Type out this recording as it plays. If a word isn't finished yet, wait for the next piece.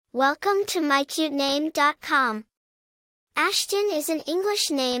Welcome to mycutename.com. Ashtyn is an English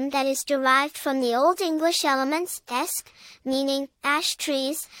name that is derived from the Old English elements esk, meaning ash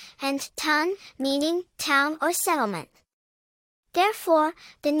trees, and tun, meaning town or settlement. Therefore,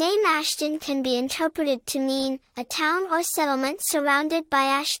 the name Ashtyn can be interpreted to mean a town or settlement surrounded by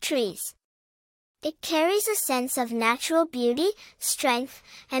ash trees. It carries a sense of natural beauty, strength,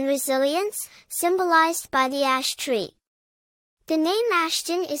 and resilience, symbolized by the ash tree. The name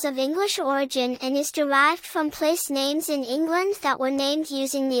Ashtyn is of English origin and is derived from place names in England that were named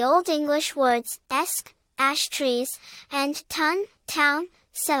using the Old English words esk, ash trees, and tun, town,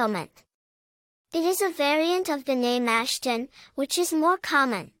 settlement. It is a variant of the name Ashtyn, which is more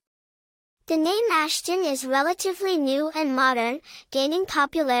common. The name Ashtyn is relatively new and modern, gaining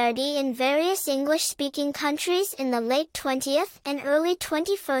popularity in various English-speaking countries in the late 20th and early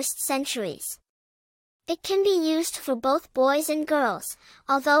 21st centuries. It can be used for both boys and girls,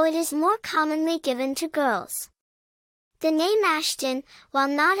 although it is more commonly given to girls. The name Ashtyn, while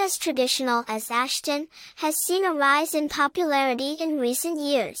not as traditional as Ashtyn, has seen a rise in popularity in recent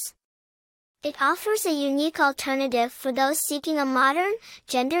years. It offers a unique alternative for those seeking a modern,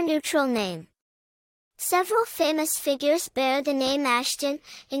 gender-neutral name. Several famous figures bear the name Ashtyn,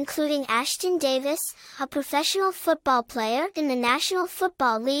 including Ashtyn Davis, a professional football player in the National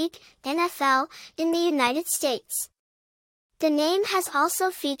Football League, NFL, in the United States. The name has also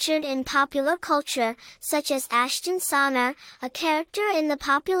featured in popular culture, such as Ashtyn Sonar, a character in the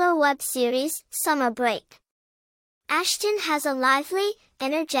popular web series, Summer Break. Ashtyn has a lively,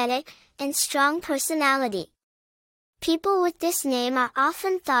 energetic, and strong personality. People with this name are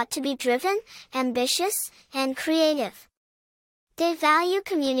often thought to be driven, ambitious, and creative. They value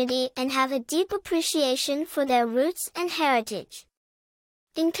community and have a deep appreciation for their roots and heritage.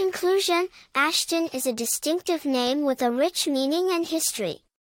 In conclusion, Ashtyn is a distinctive name with a rich meaning and history.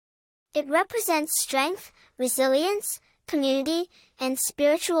 It represents strength, resilience, community, and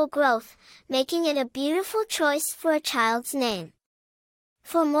spiritual growth, making it a beautiful choice for a child's name.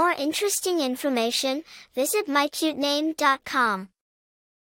 For more interesting information, visit mycutename.com.